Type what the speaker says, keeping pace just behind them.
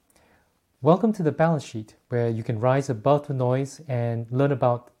Welcome to the Balance Sheet, where you can rise above the noise and learn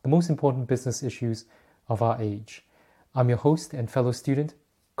about the most important business issues of our age. I'm your host and fellow student,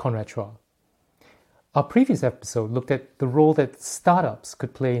 Conrad Chua. Our previous episode looked at the role that startups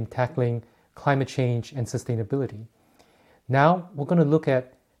could play in tackling climate change and sustainability. Now we're going to look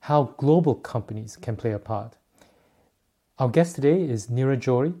at how global companies can play a part. Our guest today is Neera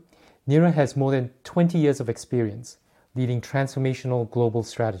Johri. Neera has more than 20 years of experience leading transformational global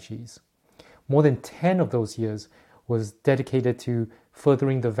strategies. More than 10 of those years was dedicated to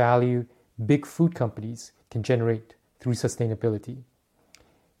furthering the value big food companies can generate through sustainability.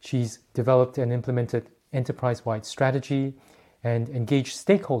 She's developed and implemented enterprise-wide strategy and engaged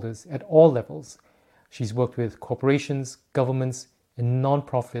stakeholders at all levels. She's worked with corporations, governments, and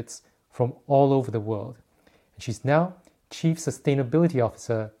nonprofits from all over the world. And she's now Chief Sustainability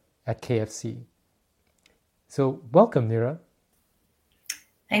Officer at KFC. So welcome, Neera.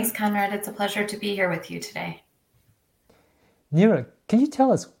 Thanks, Conrad. It's a pleasure to be here with you today. Neera, can you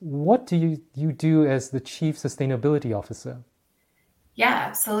tell us what do you do as the Chief Sustainability Officer? Yeah,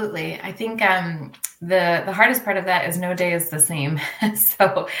 absolutely. I think the hardest part of that is no day is the same.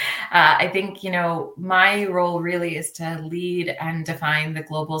 So I think, my role really is to lead and define the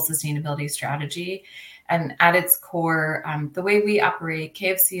global sustainability strategy. And at its core, the way we operate,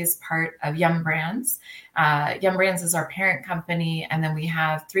 KFC is part of Yum Brands. Yum Brands is our parent company. And then we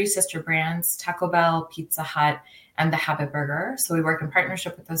have three sister brands, Taco Bell, Pizza Hut, and the Habit Burger. So we work in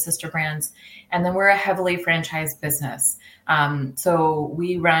partnership with those sister brands. And then we're a heavily franchised business. So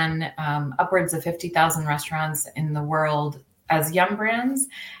we run upwards of 50,000 restaurants in the world as Yum Brands,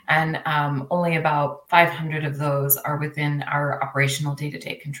 and only about 500 of those are within our operational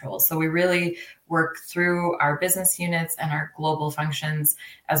day-to-day control. So we really work through our business units and our global functions,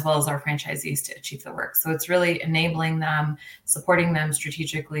 as well as our franchisees to achieve the work. So it's really enabling them, supporting them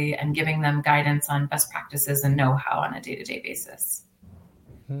strategically, and giving them guidance on best practices and know-how on a day-to-day basis.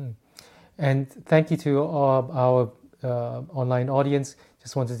 And thank you to our online audience.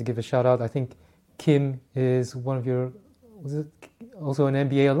 Just wanted to give a shout out. I think Kim is one of your, was it also an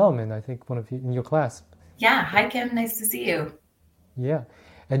MBA alum, and I think one of you in your class. Yeah. Hi, Kim. Nice to see you. Yeah.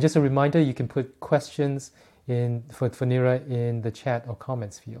 And just a reminder, you can put questions in for Neera in the chat or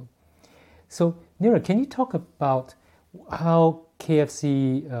comments field. So Neera, can you talk about how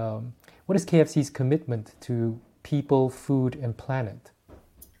KFC, what is KFC's commitment to people, food, and planet?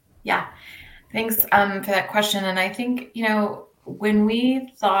 Yeah. Thanks for that question. And I think, when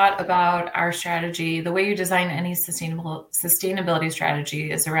we thought about our strategy, the way you design any sustainability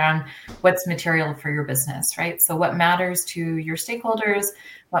strategy is around what's material for your business, right? So what matters to your stakeholders,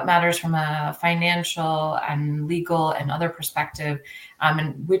 what matters from a financial and legal and other perspective,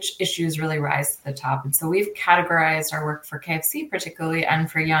 and which issues really rise to the top. And so we've categorized our work for KFC particularly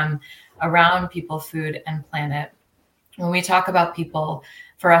and for Yum around people, food, and planet. When we talk about people,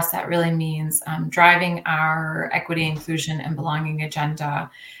 for us, that really means driving our equity, inclusion, and belonging agenda,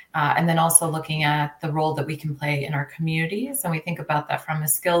 and then also looking at the role that we can play in our communities. And we think about that from a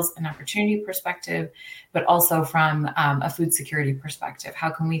skills and opportunity perspective, but also from a food security perspective. How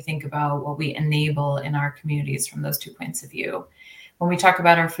can we think about what we enable in our communities from those 2 points of view? When we talk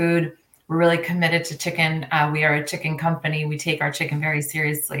about our food, we're really committed to chicken. We are a chicken company. We take our chicken very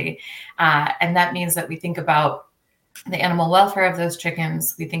seriously. And that means that we think about the animal welfare of those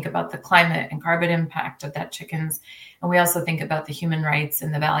chickens. We think about the climate and carbon impact of that chickens. And we also think about the human rights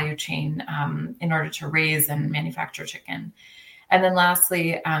in the value chain in order to raise and manufacture chicken. And then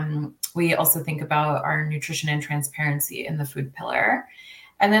lastly, we also think about our nutrition and transparency in the food pillar.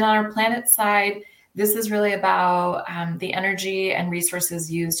 And then on our planet side, this is really about the energy and resources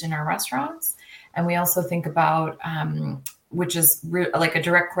used in our restaurants. And we also think about, which is like a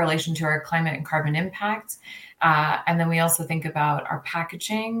direct correlation to our climate and carbon impact. And then we also think about our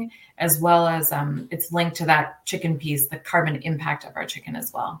packaging, as well as it's linked to that chicken piece, the carbon impact of our chicken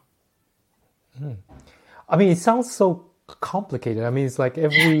as well. I mean, it sounds so complicated. I mean, it's like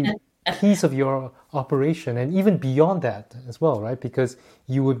every piece of your operation, and even beyond that as well, right? Because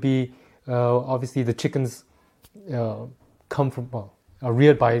you would be, obviously the chickens come from, are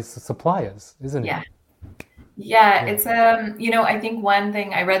reared by suppliers, isn't it? Yeah. Yeah, it's I think one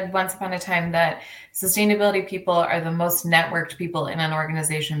thing I read once upon a time that sustainability people are the most networked people in an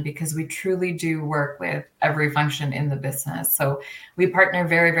organization because we truly do work with every function in the business. So we partner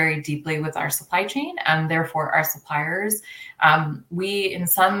very, very deeply with our supply chain and therefore our suppliers. We, in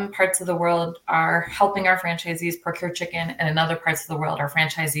some parts of the world, are helping our franchisees procure chicken, and in other parts of the world, our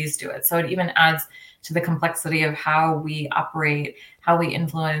franchisees do it. So it even adds to the complexity of how we operate how we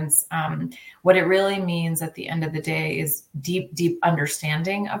influence. What it really means at the end of the day is deep, deep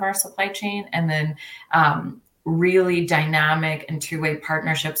understanding of our supply chain, and then really dynamic and two-way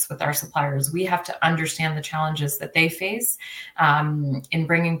partnerships with our suppliers. We have to understand the challenges that they face in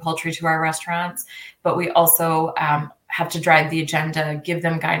bringing poultry to our restaurants, but we also have to drive the agenda, give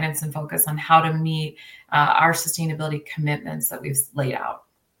them guidance and focus on how to meet our sustainability commitments that we've laid out.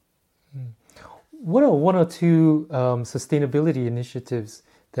 What are one or two sustainability initiatives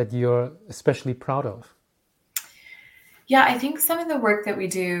that you're especially proud of? Yeah, I think some of the work that we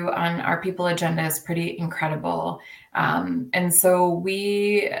do on our people agenda is pretty incredible. And so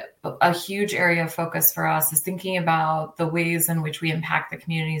a huge area of focus for us is thinking about the ways in which we impact the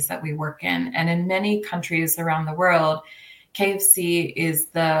communities that we work in. And in many countries around the world, KFC is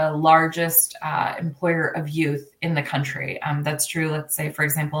the largest employer of youth in the country. That's true, let's say, for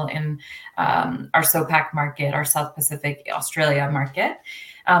example, in our SOPAC market, our South Pacific Australia market.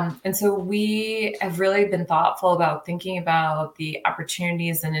 And so we have really been thoughtful about thinking about the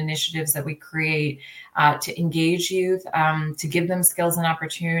opportunities and initiatives that we create to engage youth, to give them skills and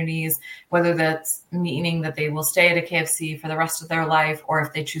opportunities, whether that's meaning that they will stay at a KFC for the rest of their life, or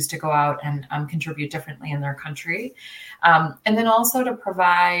if they choose to go out and contribute differently in their country. And then also to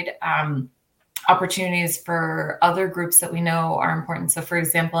provide opportunities for other groups that we know are important. So for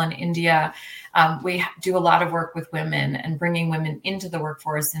example, in India, we do a lot of work with women and bringing women into the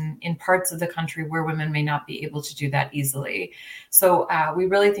workforce in parts of the country where women may not be able to do that easily. So we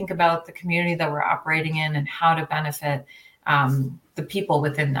really think about the community that we're operating in and how to benefit the people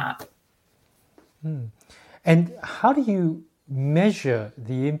within that. And how do you measure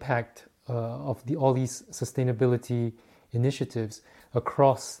the impact of all these sustainability initiatives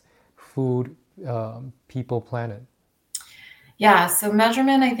across food, people, planet? Yeah, so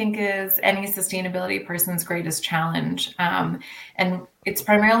measurement, I think, is any sustainability person's greatest challenge. And it's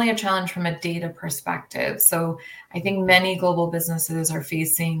primarily a challenge from a data perspective. So I think many global businesses are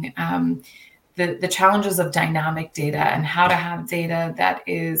facing the challenges of dynamic data and how to have data that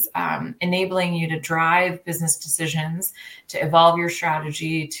is enabling you to drive business decisions, to evolve your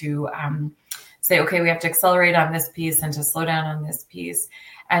strategy, to say, okay, we have to accelerate on this piece and to slow down on this piece.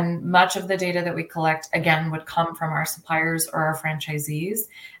 And much of the data that we collect, again, would come from our suppliers or our franchisees.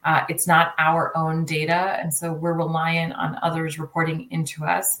 It's not our own data. And so we're reliant on others reporting into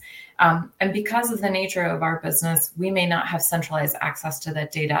us. And because of the nature of our business, we may not have centralized access to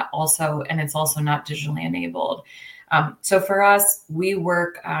that data also, and it's also not digitally enabled. So for us, we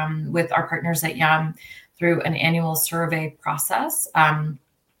work with our partners at Yum through an annual survey process.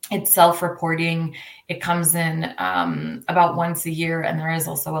 It's self-reporting. It comes in about once a year, and there is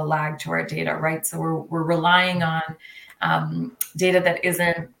also a lag to our data, right? So we're relying on data that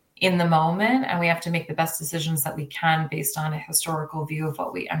isn't in the moment, and we have to make the best decisions that we can based on a historical view of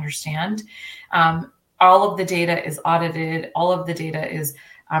what we understand. All of the data is audited. All of the data is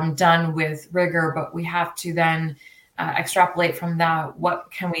done with rigor, but we have to then extrapolate from that, what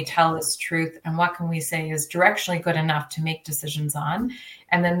can we tell is truth and what can we say is directionally good enough to make decisions on.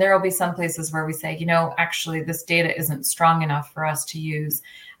 And then there will be some places where we say, actually this data isn't strong enough for us to use.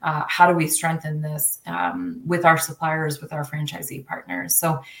 How do we strengthen this with our suppliers, with our franchisee partners?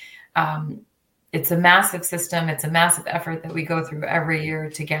 So it's a massive system. It's a massive effort that we go through every year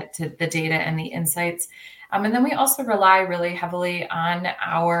to get to the data and the insights. And then we also rely really heavily on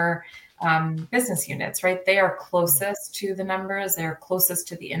our business units, right? They are closest to the numbers. They're closest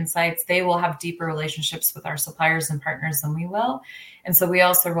to the insights. They will have deeper relationships with our suppliers and partners than we will. And so we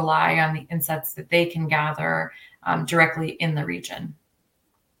also rely on the insights that they can gather directly in the region.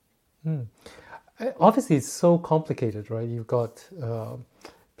 Obviously, it's so complicated, right? You've got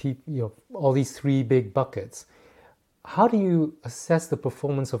all these three big buckets. How do you assess the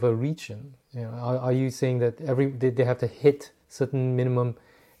performance of a region? Are you saying that they have to hit certain minimum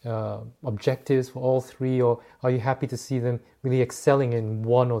objectives for all three, or are you happy to see them really excelling in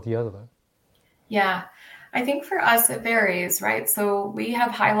one or the other? Yeah, I think for us it varies, right? So we have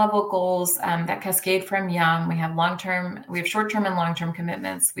high-level goals that cascade from Yum. We have short-term and long-term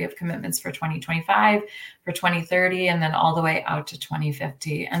commitments. We have commitments for 2025, for 2030, and then all the way out to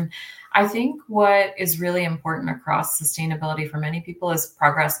 2050. And I think what is really important across sustainability for many people is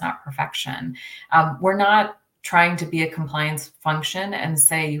progress, not perfection. We're not trying to be a compliance function and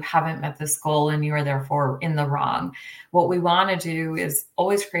say you haven't met this goal and you are therefore in the wrong. What we want to do is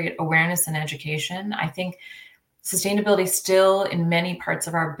always create awareness and education. I think sustainability still in many parts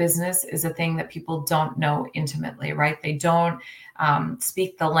of our business is a thing that people don't know intimately, right? They don't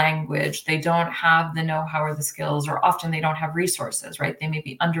speak the language. They don't have the know-how or the skills, or often they don't have resources, right? They may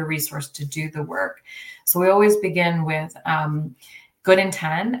be under-resourced to do the work. So we always begin with good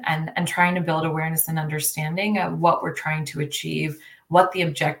intent and trying to build awareness and understanding of what we're trying to achieve, what the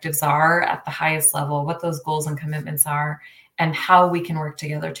objectives are at the highest level, what those goals and commitments are, and how we can work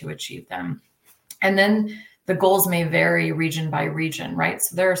together to achieve them. And then the goals may vary region by region, right?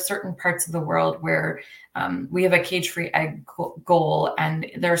 So there are certain parts of the world where we have a cage-free egg goal, and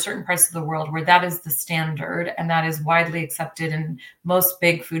there are certain parts of the world where that is the standard, and that is widely accepted, and most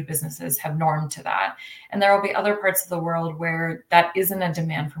big food businesses have normed to that. And there will be other parts of the world where that isn't a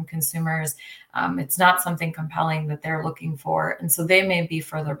demand from consumers. It's not something compelling that they're looking for, and so they may be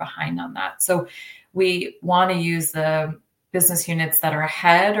further behind on that. So we want to use the business units that are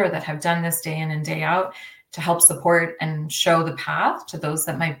ahead or that have done this day in and day out to help support and show the path to those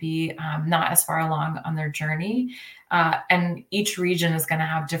that might be not as far along on their journey. And each region is going to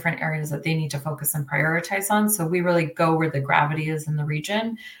have different areas that they need to focus and prioritize on. So we really go where the gravity is in the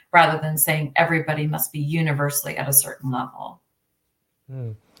region rather than saying everybody must be universally at a certain level.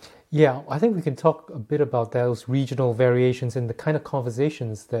 Yeah, I think we can talk a bit about those regional variations and the kind of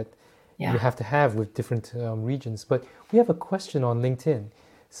conversations that you have to have with different regions. But we have a question on LinkedIn.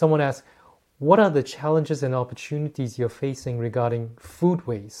 Someone asked, what are the challenges and opportunities you're facing regarding food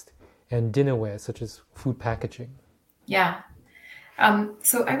waste and dinnerware, such as food packaging? Yeah.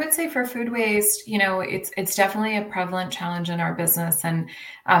 So I would say for food waste, it's definitely a prevalent challenge in our business. And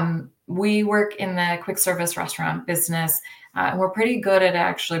we work in the quick service restaurant business. We're pretty good at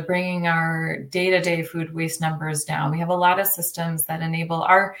actually bringing our day-to-day food waste numbers down. We have a lot of systems that enable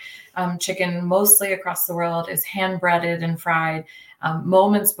our chicken, mostly across the world, is hand-breaded and fried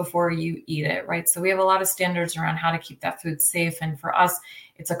moments before you eat it, right? So we have a lot of standards around how to keep that food safe. And for us,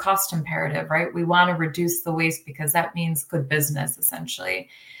 it's a cost imperative, right? We want to reduce the waste because that means good business, essentially.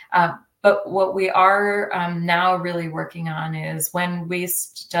 But what we are now really working on is when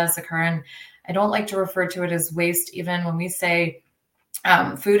waste does occur, and I don't like to refer to it as waste, even when we say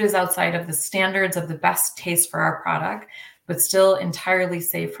food is outside of the standards of the best taste for our product, but still entirely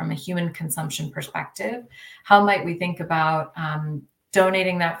safe from a human consumption perspective. How might we think about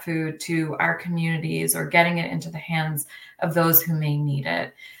donating that food to our communities or getting it into the hands of those who may need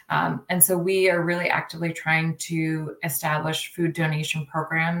it? And so we are really actively trying to establish food donation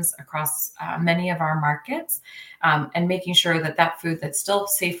programs across many of our markets and making sure that that food that's still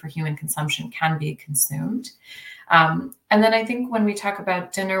safe for human consumption can be consumed. And then I think when we talk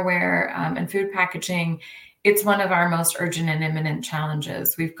about dinnerware and food packaging, it's one of our most urgent and imminent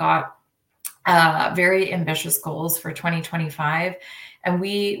challenges. We've got very ambitious goals for 2025. And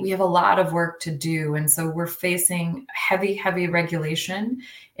we have a lot of work to do. And so we're facing heavy regulation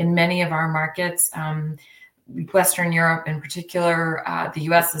in many of our markets. Western Europe in particular, the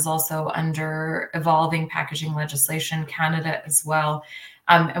US is also under evolving packaging legislation, Canada as well.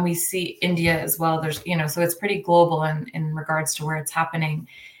 And we see India as well. There's, so it's pretty global in regards to where it's happening.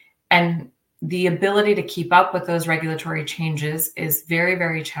 And the ability to keep up with those regulatory changes is very,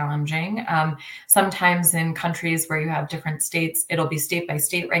 very challenging. Sometimes in countries where you have different states, it'll be state by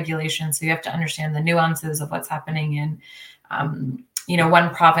state regulation. So you have to understand the nuances of what's happening in,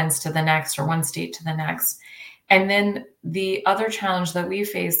 one province to the next or one state to the next. And then the other challenge that we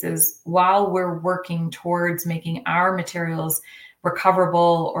face is while we're working towards making our materials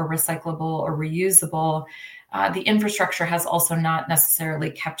recoverable or recyclable or reusable, the infrastructure has also not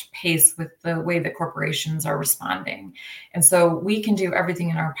necessarily kept pace with the way that corporations are responding. And so we can do everything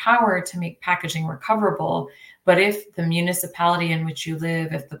in our power to make packaging recoverable. But if the municipality in which you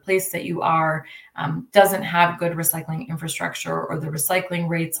live, if the place that you are doesn't have good recycling infrastructure, or the recycling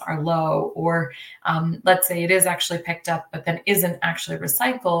rates are low, or let's say it is actually picked up, but then isn't actually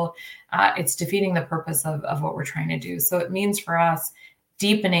recycled, it's defeating the purpose of what we're trying to do. So it means for us,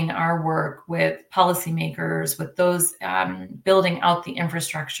 deepening our work with policymakers, with those building out the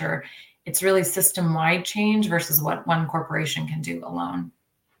infrastructure. It's really system-wide change versus what one corporation can do alone.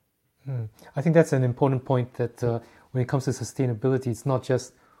 I think that's an important point, that when it comes to sustainability, it's not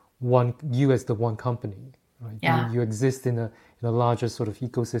just you as the one company, right? Yeah. You exist in a larger sort of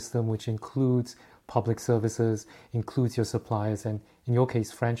ecosystem, which includes public services, includes your suppliers, and in your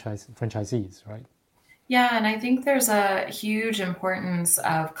case, franchisees, right? Yeah, and I think there's a huge importance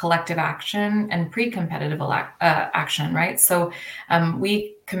of collective action and pre-competitive action, right? So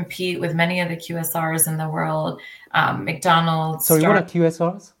we compete with many of the QSRs in the world, McDonald's. Sorry, what are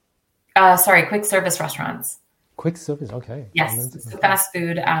QSRs? Quick service restaurants. Quick service, okay. Yes, so fast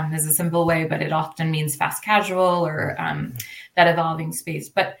food is a simple way, but it often means fast casual or that evolving space.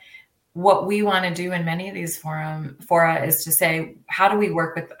 But what we want to do in many of these fora is to say, how do we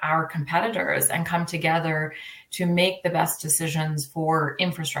work with our competitors and come together to make the best decisions for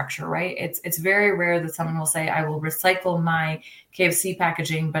infrastructure, right? It's very rare that someone will say, I will recycle my KFC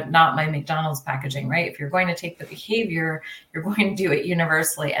packaging, but not my McDonald's packaging, right? If you're going to take the behavior, you're going to do it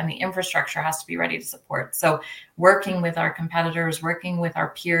universally, and the infrastructure has to be ready to support. So working with our competitors, working with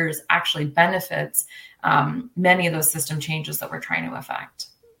our peers actually benefits many of those system changes that we're trying to affect.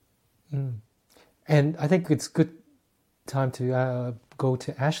 And I think it's good time to go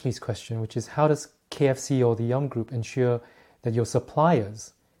to Ashley's question, which is how does KFC or the Yum Group ensure that your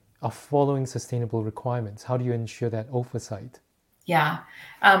suppliers are following sustainable requirements? How do you ensure that oversight? Yeah.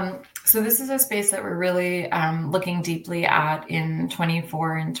 So this is a space that we're really looking deeply at in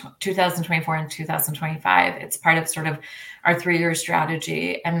 2024 and 2025. It's part of sort of our 3-year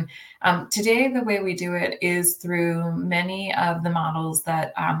strategy. And today, the way we do it is through many of the models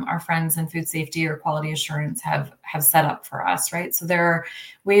that our friends in food safety or quality assurance have set up for us, right? So there are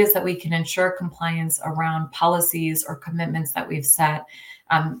ways that we can ensure compliance around policies or commitments that we've set.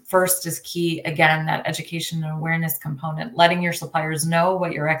 First is key, again, that education and awareness component, letting your suppliers know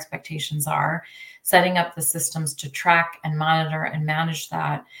what your expectations are, setting up the systems to track and monitor and manage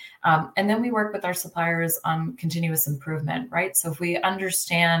that. And then we work with our suppliers on continuous improvement, right? So if we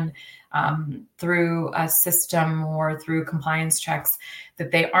understand through a system or through compliance checks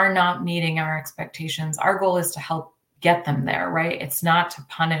that they are not meeting our expectations, our goal is to help get them there, right? It's not to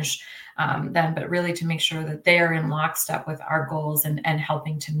punish them, but really to make sure that they are in lockstep with our goals and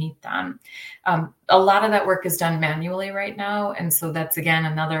helping to meet them. A lot of that work is done manually right now. And so that's, again,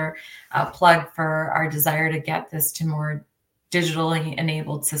 another plug for our desire to get this to more digitally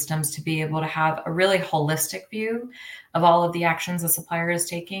enabled systems to be able to have a really holistic view of all of the actions a supplier is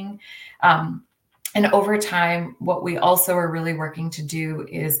taking. And over time, what we also are really working to do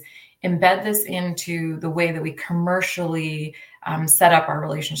is embed this into the way that we commercially set up our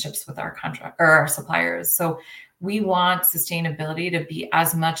relationships with our contract or our suppliers. So we want sustainability to be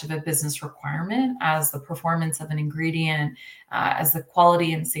as much of a business requirement as the performance of an ingredient, as the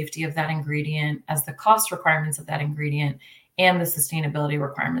quality and safety of that ingredient, as the cost requirements of that ingredient, and the sustainability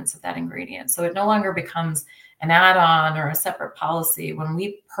requirements of that ingredient. So it no longer becomes an add-on or a separate policy. When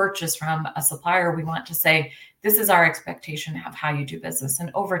we purchase from a supplier, we want to say, this is our expectation of how you do business.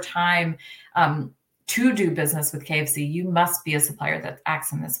 And over time, to do business with KFC, you must be a supplier that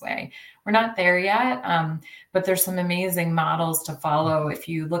acts in this way. We're not there yet, but there's some amazing models to follow. If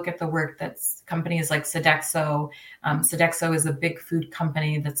you look at the work that's companies like Sodexo, Sodexo is a big food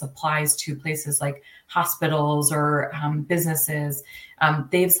company that supplies to places like hospitals or businesses.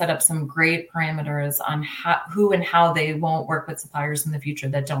 They've set up some great parameters on who and how they won't work with suppliers in the future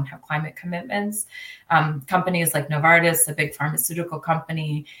that don't have climate commitments. Companies like Novartis, a big pharmaceutical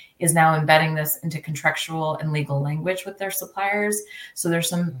company, is now embedding this into contractual and legal language with their suppliers. So there's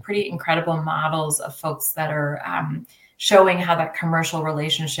some pretty incredible models of folks that are showing how that commercial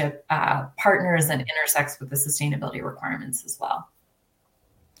relationship partners and intersects with the sustainability requirements as well.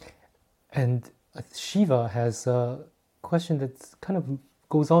 And Shiva has a question that kind of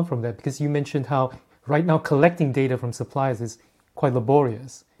goes on from that, because you mentioned how right now collecting data from suppliers is quite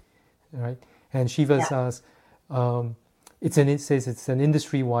laborious, right? And Shiva says it's an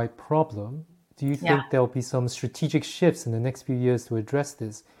industry-wide problem. Do you think there'll be some strategic shifts in the next few years to address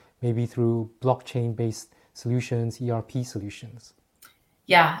this, maybe through blockchain-based solutions, ERP solutions?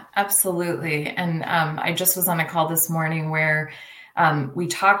 Yeah, absolutely. And I just was on a call this morning where we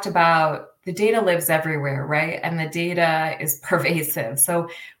talked about the data lives everywhere, right? And the data is pervasive. So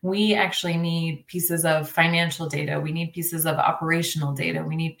we actually need pieces of financial data. We need pieces of operational data.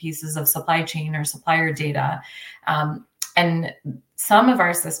 We need pieces of supply chain or supplier data. And some of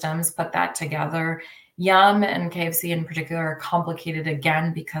our systems put that together. Yum and KFC in particular are complicated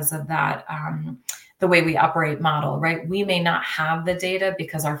again because of that, the way we operate model, right? We may not have the data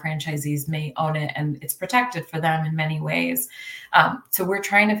because our franchisees may own it and it's protected for them in many ways. So we're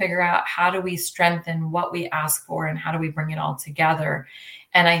trying to figure out how do we strengthen what we ask for and how do we bring it all together.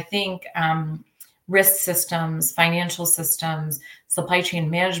 And I think risk systems, financial systems, supply chain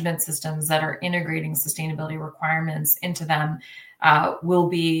management systems that are integrating sustainability requirements into them will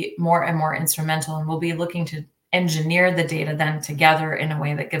be more and more instrumental, and we'll be looking to engineer the data then together in a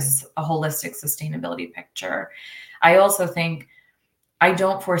way that gives a holistic sustainability picture. I also think I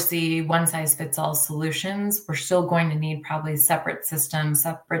don't foresee one size fits all solutions. We're still going to need probably separate systems,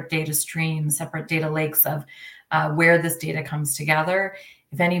 separate data streams, separate data lakes of where this data comes together.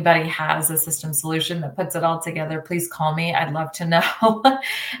 if anybody has a system solution that puts it all together, please call me. I'd love to know.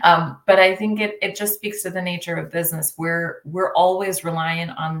 But I think it just speaks to the nature of business. We're always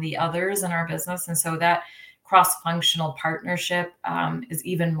reliant on the others in our business. And so that cross-functional partnership is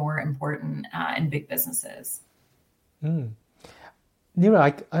even more important in big businesses.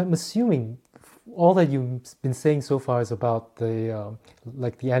 Neera, I'm assuming all that you've been saying so far is about the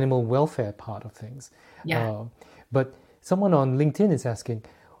like the animal welfare part of things. Yeah. But someone on LinkedIn is asking,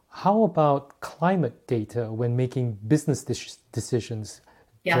 how about climate data when making business decisions?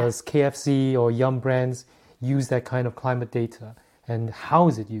 Yeah. Does KFC or Yum Brands use that kind of climate data, and how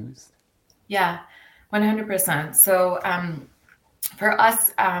is it used? Yeah, 100%. So for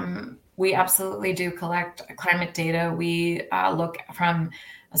us, we absolutely do collect climate data. We look from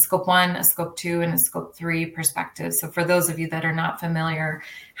a scope 1, a scope 2, and a scope 3 perspective. So for those of you that are not familiar,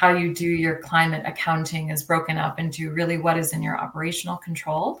 how you do your climate accounting is broken up into really what is in your operational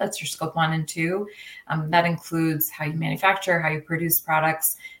control. That's your scope 1 and 2. That includes how you manufacture, how you produce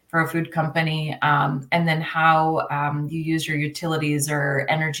products for a food company, and then how you use your utilities or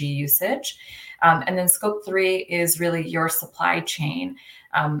energy usage. And then scope 3 is really your supply chain.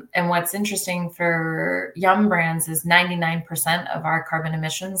 And what's interesting for Yum Brands is 99% of our carbon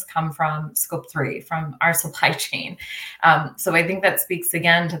emissions come from scope 3, from our supply chain. So I think that speaks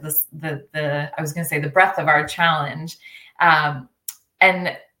again to the breadth of our challenge.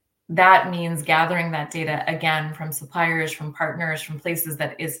 And that means gathering that data again from suppliers, from partners, from places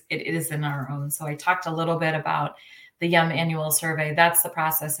that it is in our own. So I talked a little bit about the Yum annual survey. That's the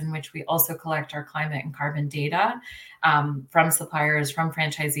process in which we also collect our climate and carbon data from suppliers, from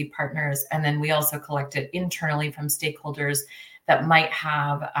franchisee partners, and then we also collect it internally from stakeholders that might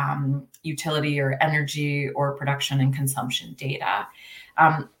have utility or energy or production and consumption data.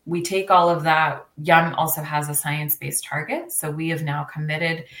 We take all of that. Yum also has a science-based target. So we have now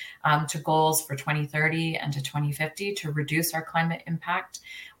committed to goals for 2030 and to 2050 to reduce our climate impact.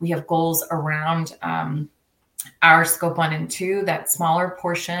 We have goals around our scope 1 and 2, that smaller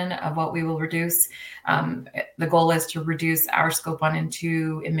portion of what we will reduce. The goal is to reduce our scope 1 and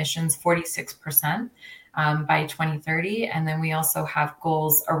 2 emissions 46% by 2030. And then we also have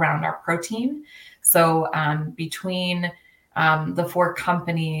goals around our protein. So between the 4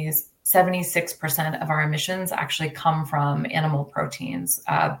 companies, 76% of our emissions actually come from animal proteins,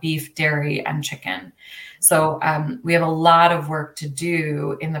 beef, dairy, and chicken. So we have a lot of work to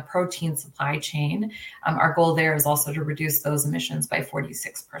do in the protein supply chain. Our goal there is also to reduce those emissions by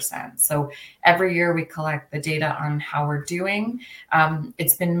 46%. So every year we collect the data on how we're doing.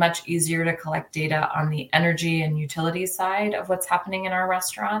 It's been much easier to collect data on the energy and utility side of what's happening in our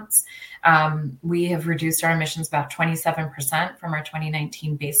restaurants. We have reduced our emissions about 27% from our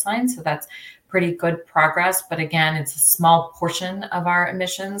 2019 baseline. So that's pretty good progress. But again, it's a small portion of our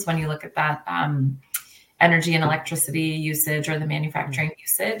emissions when you look at that energy and electricity usage or the manufacturing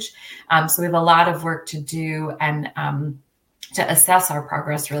usage. So we have a lot of work to do and to assess our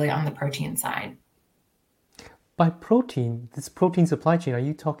progress really on the protein side. By protein, this protein supply chain, are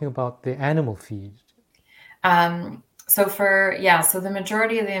you talking about the animal feed? So the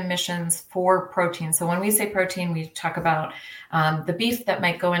majority of the emissions for protein. So when we say protein, we talk about the beef that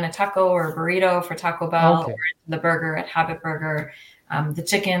might go in a taco or a burrito for Taco Bell, or the burger at Habit Burger, the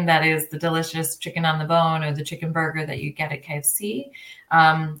chicken that is the delicious chicken on the bone or the chicken burger that you get at KFC,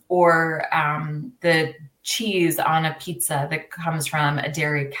 or the cheese on a pizza that comes from a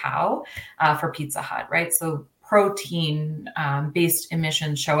dairy cow for Pizza Hut, right? So protein-based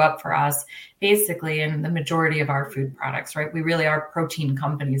emissions show up for us basically in the majority of our food products, right? We really are protein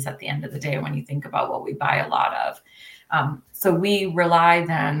companies at the end of the day when you think about what we buy a lot of. So we rely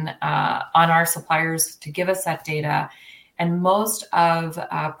then on our suppliers to give us that data. And most of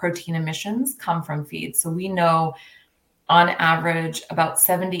protein emissions come from feed. So we know on average about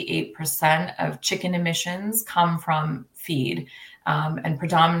 78% of chicken emissions come from feed. And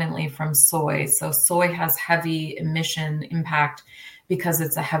predominantly from soy. So soy has heavy emission impact because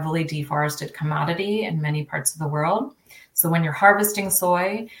it's a heavily deforested commodity in many parts of the world. So when you're harvesting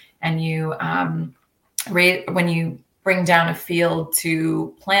soy and when you bring down a field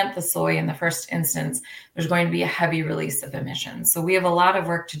to plant the soy in the first instance, there's going to be a heavy release of emissions. So we have a lot of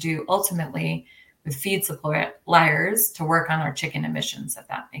work to do ultimately with feed suppliers to work on our chicken emissions, if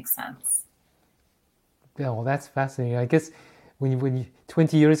that makes sense. Yeah, well, that's fascinating. I guess when you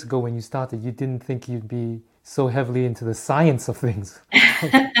 20 years ago when you started, you didn't think you'd be so heavily into the science of things,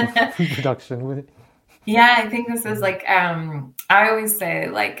 of food production, would it? Yeah, I think this is like I always say,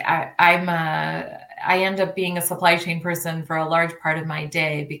 like I end up being a supply chain person for a large part of my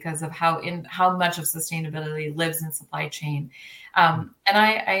day because of how much of sustainability lives in supply chain. And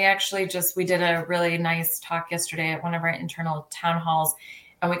I actually we did a really nice talk yesterday at one of our internal town halls,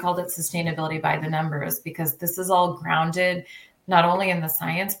 and we called it Sustainability by the Numbers, because this is all grounded not only in the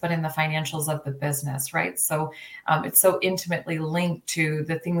science, but in the financials of the business, right? So it's so intimately linked to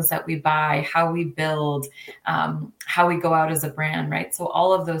the things that we buy, how we build, how we go out as a brand, right? So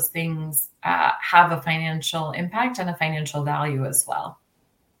all of those things have a financial impact and a financial value as well.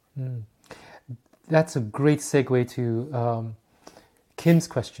 That's a great segue to Kim's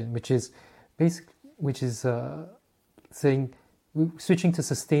question, which is saying switching to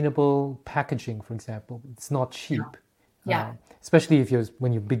sustainable packaging, for example. It's not cheap. Yeah. Especially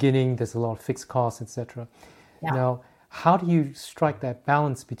when you're beginning, there's a lot of fixed costs, etc. Yeah. Now, how do you strike that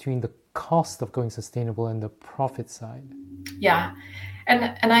balance between the cost of going sustainable and the profit side? Yeah.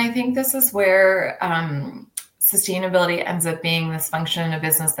 And I think this is where sustainability ends up being this function in a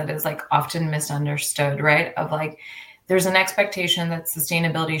business that is like often misunderstood, right? Of like, there's an expectation that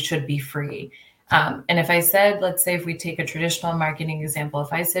sustainability should be free. And if I said, let's say if we take a traditional marketing example,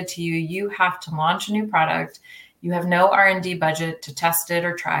 if I said to you, you have to launch a new product, you have no R&D budget to test it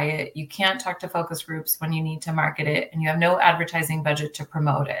or try it, you can't talk to focus groups when you need to market it, and you have no advertising budget to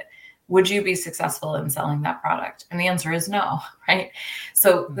promote it, would you be successful in selling that product? And the answer is no, right?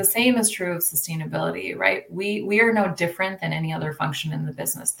 So the same is true of sustainability, right? We are no different than any other function in the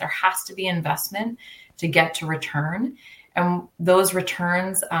business. There has to be investment to get to return. And those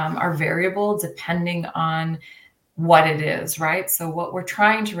returns are variable depending on what it is, right? So what we're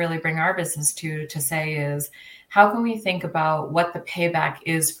trying to really bring our business to say is, how can we think about what the payback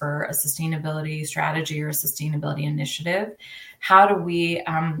is for a sustainability strategy or a sustainability initiative? How do we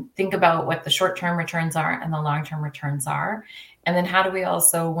think about what the short-term returns are and the long-term returns are? And then how do we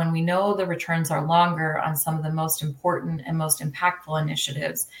also, when we know the returns are longer on some of the most important and most impactful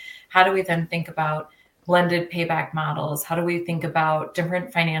initiatives, how do we then think about blended payback models? How do we think about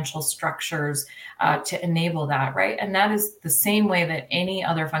different financial structures to enable that, right? And that is the same way that any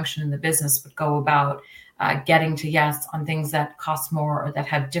other function in the business would go about getting to yes on things that cost more or that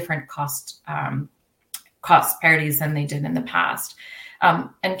have different cost parities than they did in the past.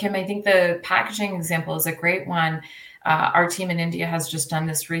 And Kim, I think the packaging example is a great one. Our team in India has just done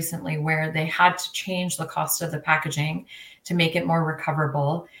this recently where they had to change the cost of the packaging to make it more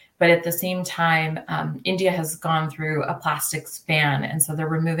recoverable. But at the same time, India has gone through a plastics ban. And so they're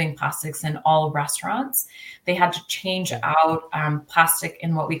removing plastics in all restaurants. They had to change out plastic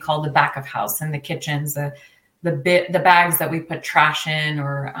in what we call the back of house, in the kitchens, the bags that we put trash in,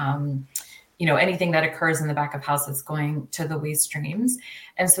 or anything that occurs in the back of house that's going to the waste streams.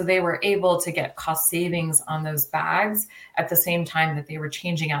 And so they were able to get cost savings on those bags at the same time that they were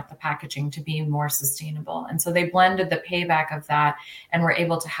changing out the packaging to be more sustainable. And so they blended the payback of that and were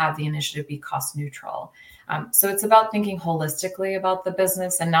able to have the initiative be cost neutral. So it's about thinking holistically about the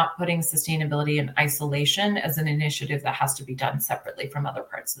business and not putting sustainability in isolation as an initiative that has to be done separately from other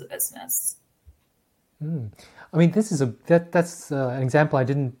parts of the business. I mean, this is that's an example I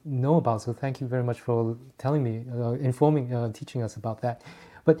didn't know about. So thank you very much for telling me, teaching us about that.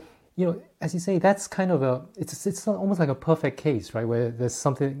 But as you say, that's kind of it's almost like a perfect case, right? Where there's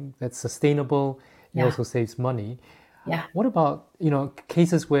something that's sustainable, it also saves money. Yeah. What about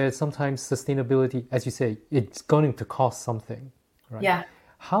cases where sometimes sustainability, as you say, it's going to cost something, right? Yeah.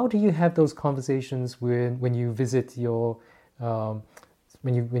 How do you have those conversations when you visit your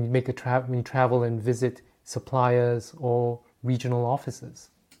when you travel and visit suppliers or regional offices?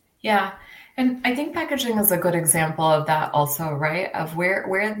 Yeah. And I think packaging is a good example of that also, right? Of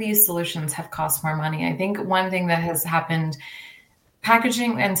where these solutions have cost more money. I think one thing that has happened,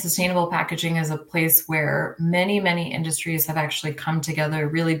 packaging and sustainable packaging is a place where many, many industries have actually come together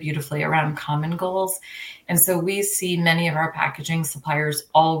really beautifully around common goals. And so we see many of our packaging suppliers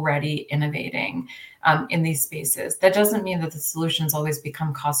already innovating in these spaces. That doesn't mean that the solutions always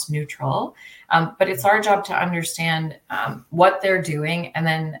become cost neutral, but it's our job to understand what they're doing. And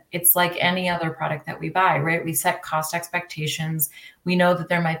then it's like any other product that we buy, right? We set cost expectations. We know that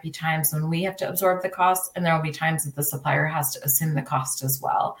there might be times when we have to absorb the cost, and there will be times that the supplier has to assume the cost as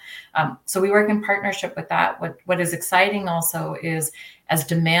well. So we work in partnership with that. What is exciting also is as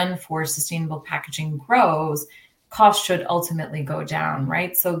demand for sustainable packaging grows, cost should ultimately go down,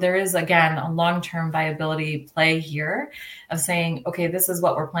 right? So there is, again, a long-term viability play here of saying, okay, this is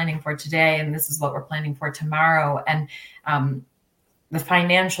what we're planning for today, and this is what we're planning for tomorrow. And the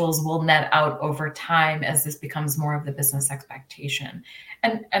financials will net out over time as this becomes more of the business expectation.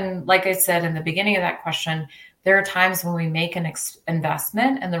 And like I said in the beginning of that question, there are times when we make an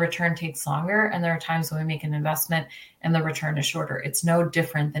investment and the return takes longer, and there are times when we make an investment and the return is shorter. It's no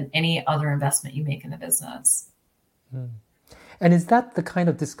different than any other investment you make in the business. And is that the kind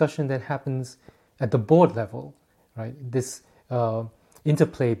of discussion that happens at the board level, right? This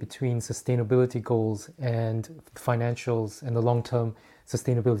interplay between sustainability goals and financials and the long-term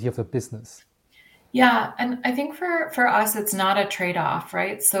sustainability of the business? Yeah, and I think for us, it's not a trade-off,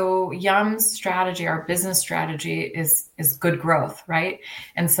 right? So Yum's strategy, our business strategy, is good growth, right?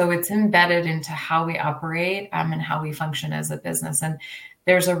 And so it's embedded into how we operate and how we function as a business. And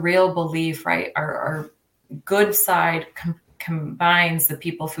there's a real belief, right? Our good side combines the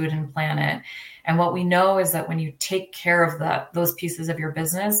people, food, and planet. And what we know is that when you take care of those pieces of your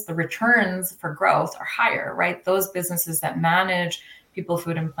business, the returns for growth are higher, right? Those businesses that manage people,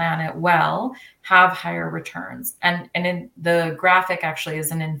 food, and planet well have higher returns. And in the graphic actually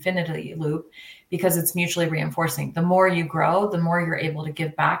is an infinity loop because it's mutually reinforcing. The more you grow, the more you're able to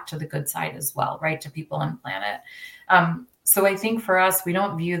give back to the good side as well, right? To people and planet. So I think for us, we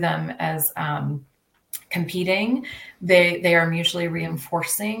don't view them as competing. They are mutually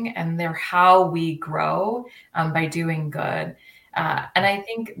reinforcing, and they're how we grow by doing good. And I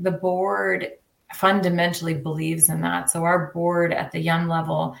think the board fundamentally believes in that. So our board at the Yum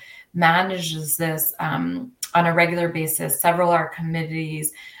level manages this on a regular basis. Several of our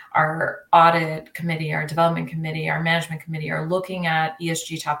committees, our audit committee, our development committee, our management committee are looking at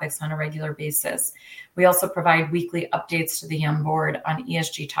ESG topics on a regular basis. We also provide weekly updates to the Yum board on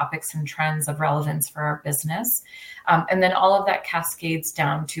ESG topics and trends of relevance for our business. And then all of that cascades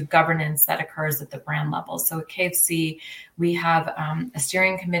down to governance that occurs at the brand level. So at KFC, we have a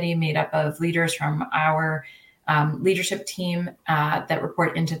steering committee made up of leaders from our leadership team that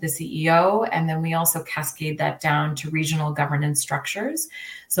report into the CEO. And then we also cascade that down to regional governance structures.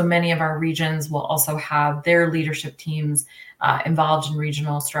 So many of our regions will also have their leadership teams involved in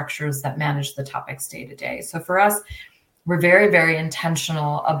regional structures that manage the topics day to day. So for us, we're very, very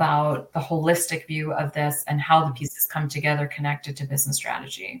intentional about the holistic view of this and how the pieces come together connected to business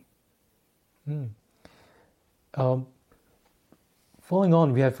strategy. Following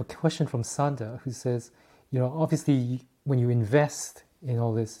on, we have a question from Sanda who says, obviously when you invest in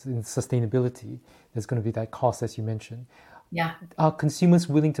all this, in sustainability, there's going to be that cost, as you mentioned. Yeah. Are consumers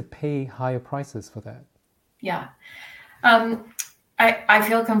willing to pay higher prices for that? Yeah. I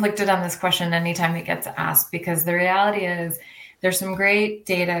feel conflicted on this question anytime it gets asked, because the reality is there's some great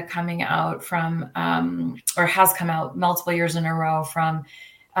data coming out from, or has come out multiple years in a row from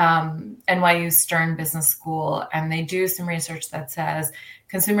NYU Stern Business School. And they do some research that says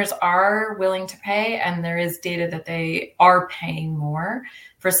consumers are willing to pay, and there is data that they are paying more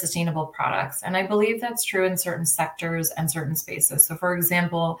for sustainable products. And I believe that's true in certain sectors and certain spaces. So for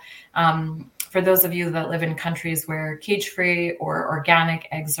example, for those of you that live in countries where cage-free or organic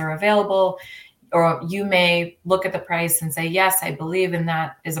eggs are available, or you may look at the price and say, yes, I believe in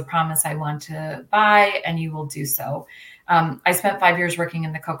that is a promise I want to buy, and you will do so. I spent 5 years working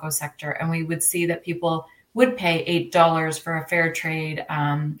in the cocoa sector, and we would see that people would pay $8 for a fair trade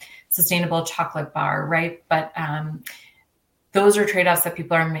sustainable chocolate bar, right? But those are trade-offs that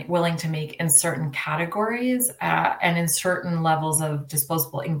people are willing to make in certain categories and in certain levels of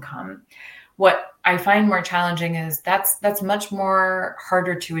disposable income. What I find more challenging is that's much more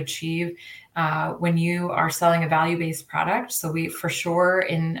harder to achieve when you are selling a value-based product. So we, for sure,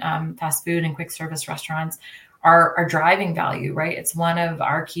 in fast food and quick service restaurants, are driving value, right? It's one of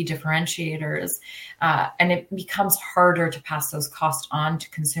our key differentiators. And it becomes harder to pass those costs on to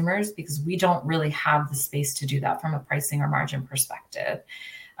consumers because we don't really have the space to do that from a pricing or margin perspective.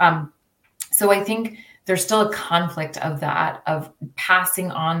 So I think there's still a conflict of that, of passing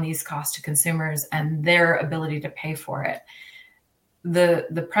on these costs to consumers and their ability to pay for it.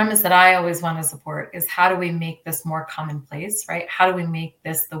 The premise that I always want to support is, how do we make this more commonplace, right? How do we make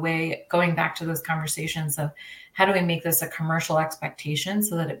this the way, going back to those conversations of how do we make this a commercial expectation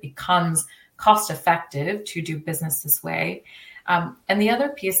so that it becomes cost effective to do business this way? And the other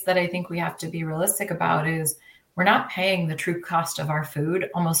piece that I think we have to be realistic about is we're not paying the true cost of our food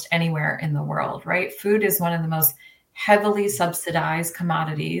almost anywhere in the world, right? Food is one of the most heavily subsidized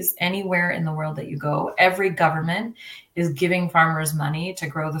commodities anywhere in the world that you go. Every government is giving farmers money to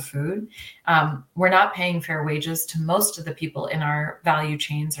grow the food. We're not paying fair wages to most of the people in our value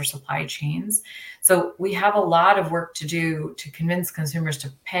chains or supply chains. So we have a lot of work to do to convince consumers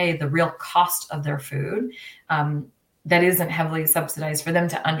to pay the real cost of their food that isn't heavily subsidized, for them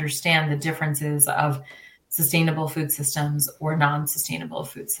to understand the differences of sustainable food systems or non-sustainable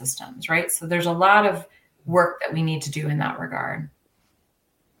food systems, right? So there's a lot of work that we need to do in that regard.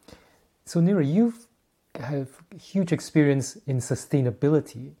 So Neera, you have huge experience in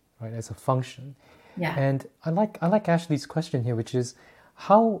sustainability, right, as a function. Yeah. And I like Ashley's question here, which is,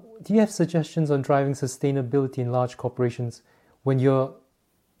 how do you have suggestions on driving sustainability in large corporations when you're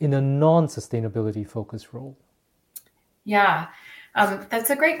in a non-sustainability focused role? Yeah, that's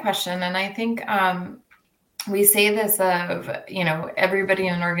a great question. And I think we say this of, everybody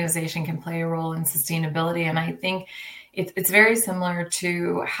in an organization can play a role in sustainability. And I think it's very similar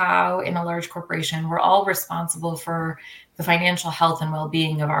to how in a large corporation, we're all responsible for the financial health and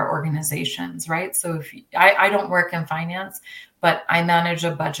well-being of our organizations, right? So if I don't work in finance, but I manage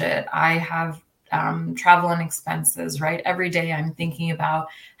a budget, I have travel and expenses, right? Every day I'm thinking about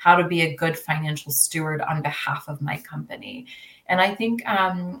how to be a good financial steward on behalf of my company. And I think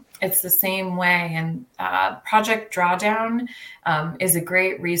it's the same way. And Project Drawdown is a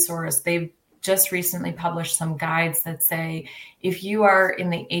great resource. They've just recently published some guides that say, if you are in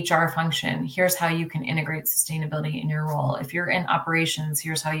the HR function, here's how you can integrate sustainability in your role. If you're in operations,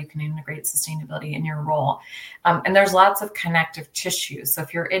 here's how you can integrate sustainability in your role. And there's lots of connective tissue. So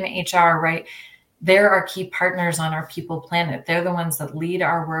if you're in HR, right, they're our key partners on our people planet. They're the ones that lead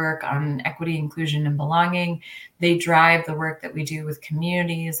our work on equity, inclusion, and belonging. They drive the work that we do with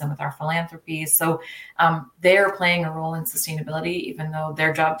communities and with our philanthropies. So they're playing a role in sustainability, even though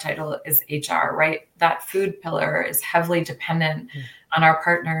their job title is HR, right? That food pillar is heavily dependent on our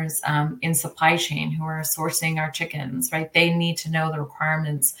partners in supply chain who are sourcing our chickens, right? They need to know the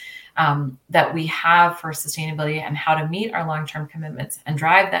requirements that we have for sustainability and how to meet our long-term commitments and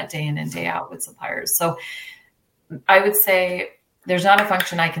drive that day in and day out with suppliers. So I would say there's not a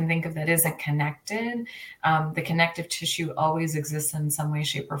function I can think of that isn't connected. The connective tissue always exists in some way,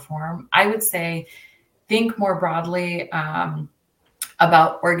 shape, or form. I would say think more broadly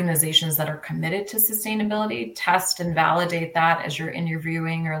about organizations that are committed to sustainability. Test and validate that as you're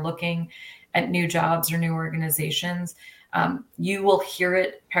interviewing or looking at new jobs or new organizations. You will hear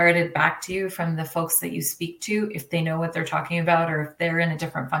it parroted back to you from the folks that you speak to if they know what they're talking about or if they're in a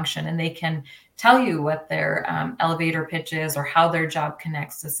different function and they can tell you what their elevator pitch is or how their job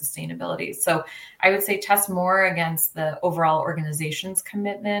connects to sustainability. So I would say test more against the overall organization's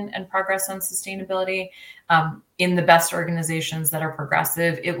commitment and progress on sustainability. In the best organizations that are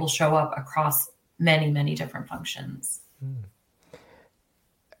progressive, it will show up across many, many different functions.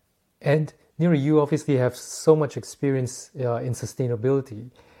 And Neera, you obviously have so much experience in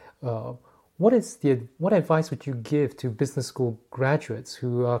sustainability. What advice would you give to business school graduates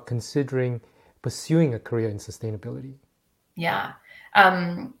who are considering pursuing a career in sustainability? Yeah.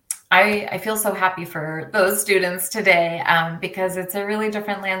 I feel so happy for those students today because it's a really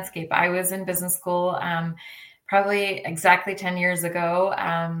different landscape. I was in business school probably exactly 10 years ago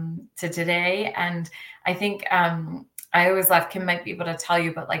to today. And I think I always laugh, Kim might be able to tell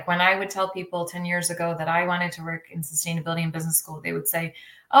you, but like when I would tell people 10 years ago that I wanted to work in sustainability in business school, they would say,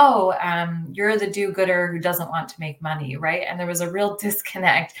 oh, you're the do-gooder who doesn't want to make money, right? And there was a real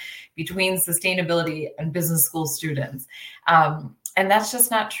disconnect between sustainability and business school students. And that's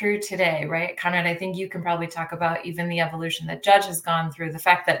just not true today, right? Conrad, I think you can probably talk about even the evolution that Judge has gone through. The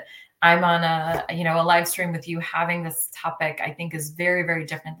fact that I'm on a live stream with you having this topic, I think is very, very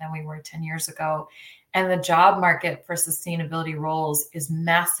different than we were 10 years ago. And the job market for sustainability roles is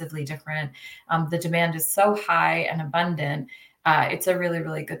massively different. The demand is so high and abundant. It's a really,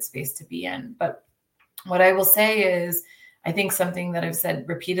 really good space to be in. But what I will say is, I think something that I've said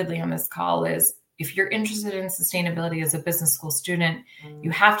repeatedly on this call is, if you're interested in sustainability as a business school student, you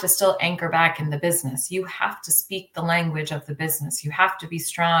have to still anchor back in the business. You have to speak the language of the business. You have to be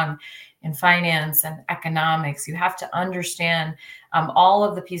strong in finance and economics. You have to understand all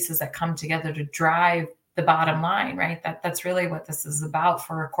of the pieces that come together to drive the bottom line, right? That's really what this is about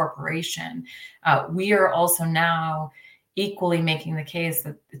for a corporation. We are also now equally making the case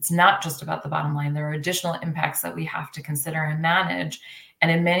that it's not just about the bottom line. There are additional impacts that we have to consider and manage. And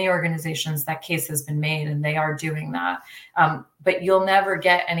in many organizations, that case has been made and they are doing that. But you'll never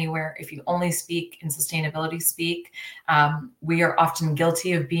get anywhere if you only speak in sustainability speak. We are often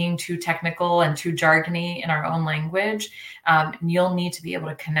guilty of being too technical and too jargony in our own language. And you'll need to be able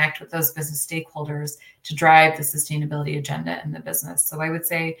to connect with those business stakeholders to drive the sustainability agenda in the business. So I would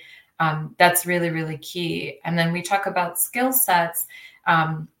say that's really, really key. And then we talk about skill sets.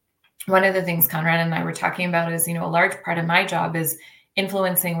 One of the things Conrad and I were talking about is, a large part of my job is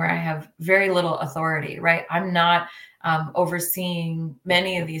influencing where I have very little authority, right? I'm not overseeing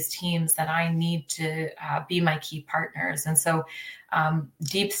many of these teams that I need to be my key partners. And so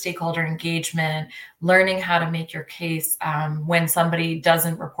deep stakeholder engagement, learning how to make your case when somebody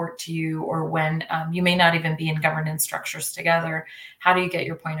doesn't report to you or when you may not even be in governance structures together. How do you get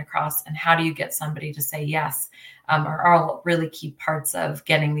your point across and how do you get somebody to say yes are all really key parts of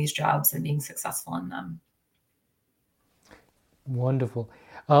getting these jobs and being successful in them. Wonderful.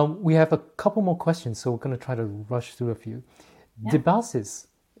 We have a couple more questions, so we're going to try to rush through a few. Yeah. Debasis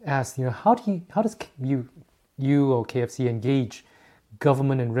asked, how does you or KFC engage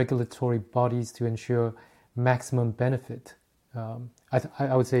government and regulatory bodies to ensure maximum benefit?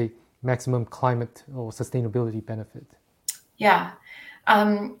 I would say maximum climate or sustainability benefit. Yeah.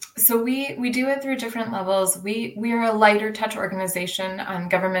 So we do it through different levels. We are a lighter touch organization on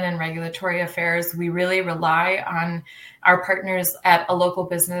government and regulatory affairs. We really rely on our partners at a local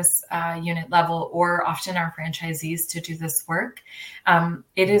business unit level, or often our franchisees, to do this work.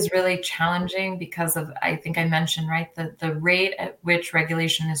 It is really challenging because of, I think I mentioned, right, the rate at which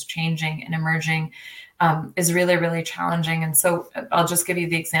regulation is changing and emerging is really, really challenging. And so I'll just give you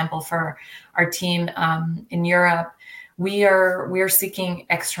the example for our team in Europe. We are seeking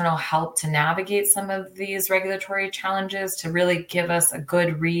external help to navigate some of these regulatory challenges, to really give us a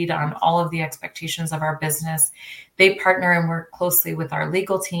good read on all of the expectations of our business. They partner and work closely with our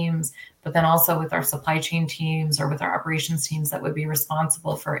legal teams, but then also with our supply chain teams or with our operations teams that would be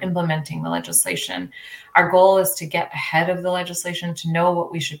responsible for implementing the legislation. Our goal is to get ahead of the legislation, to know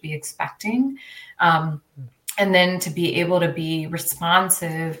what we should be expecting, and then to be able to be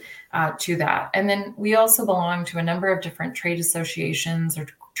responsive to that. And then we also belong to a number of different trade associations or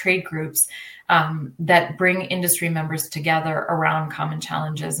trade groups that bring industry members together around common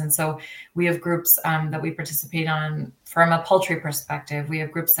challenges. And so we have groups that we participate on from a poultry perspective. We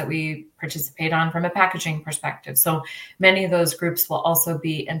have groups that we participate on from a packaging perspective. So many of those groups will also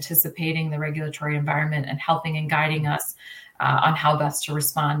be anticipating the regulatory environment and helping and guiding us on how best to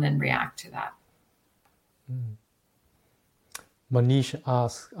respond and react to that. Manish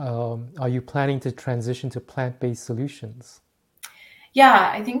asks, are you planning to transition to plant-based solutions? Yeah,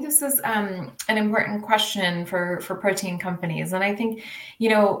 I think this is an important question for protein companies. And I think,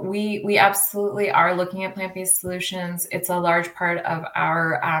 we absolutely are looking at plant-based solutions. It's a large part of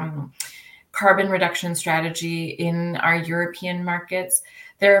our carbon reduction strategy in our European markets.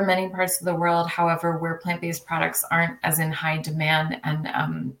 There are many parts of the world, however, where plant-based products aren't as in high demand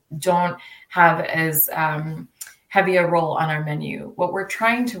and don't have as heavy a role on our menu. What we're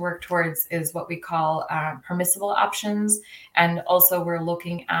trying to work towards is what we call permissible options. And also we're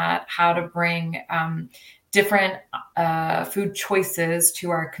looking at how to bring different food choices to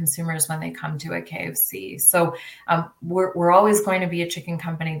our consumers when they come to a KFC. So we're always going to be a chicken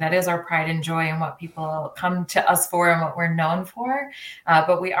company. That is our pride and joy and what people come to us for and what we're known for.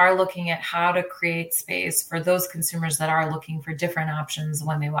 But we are looking at how to create space for those consumers that are looking for different options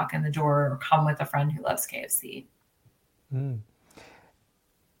when they walk in the door or come with a friend who loves KFC. And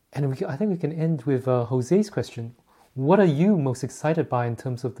I think we can end with Jose's question. What are you most excited by in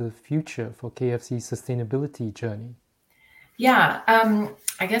terms of the future for KFC's sustainability journey? Yeah,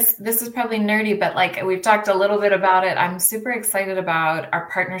 I guess this is probably nerdy, but like we've talked a little bit about it. I'm super excited about our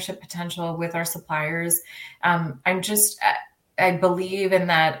partnership potential with our suppliers. I believe in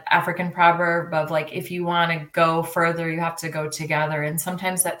that African proverb of like, if you want to go further, you have to go together. And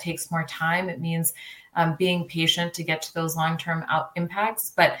sometimes that takes more time. It means being patient to get to those long-term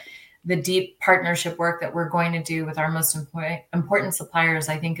impacts. But the deep partnership work that we're going to do with our most important suppliers,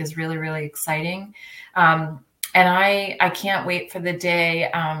 I think, is really, really exciting. And I can't wait for the day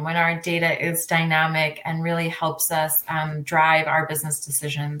when our data is dynamic and really helps us drive our business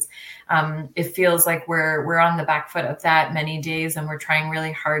decisions. It feels like we're on the back foot of that many days, and we're trying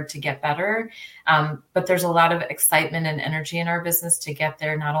really hard to get better. But there's a lot of excitement and energy in our business to get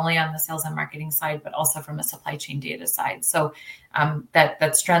there, not only on the sales and marketing side, but also from a supply chain data side. So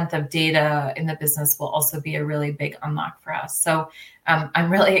that strength of data in the business will also be a really big unlock for us. So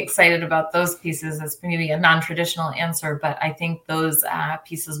I'm really excited about those pieces. It's maybe a non-traditional answer, but I think those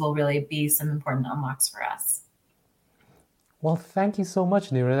pieces will really be some important unlocks for us. Well, thank you so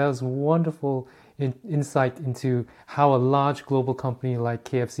much, Neera. That was wonderful insight into how a large global company like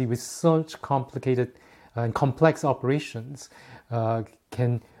KFC with such complicated and complex operations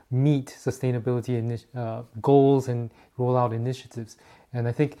can meet sustainability goals and roll out initiatives. And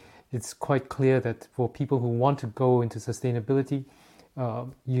I think it's quite clear that for people who want to go into sustainability,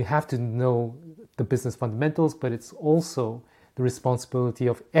 you have to know the business fundamentals, but it's also the responsibility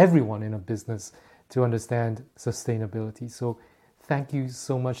of everyone in a business to understand sustainability. So thank you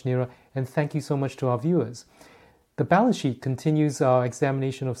so much, Neera, and thank you so much to our viewers. The balance sheet continues our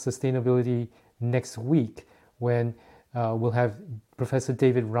examination of sustainability next week when we'll have Professor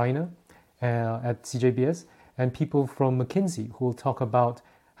David Reiner at CJBS and people from McKinsey who will talk about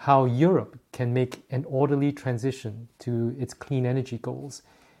how Europe can make an orderly transition to its clean energy goals.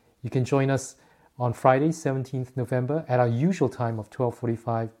 You can join us on Friday, 17th November at our usual time of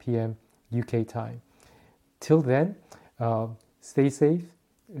 12:45 p.m. UK time. Till then, stay safe,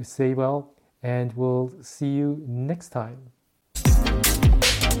 stay well, and we'll see you next time.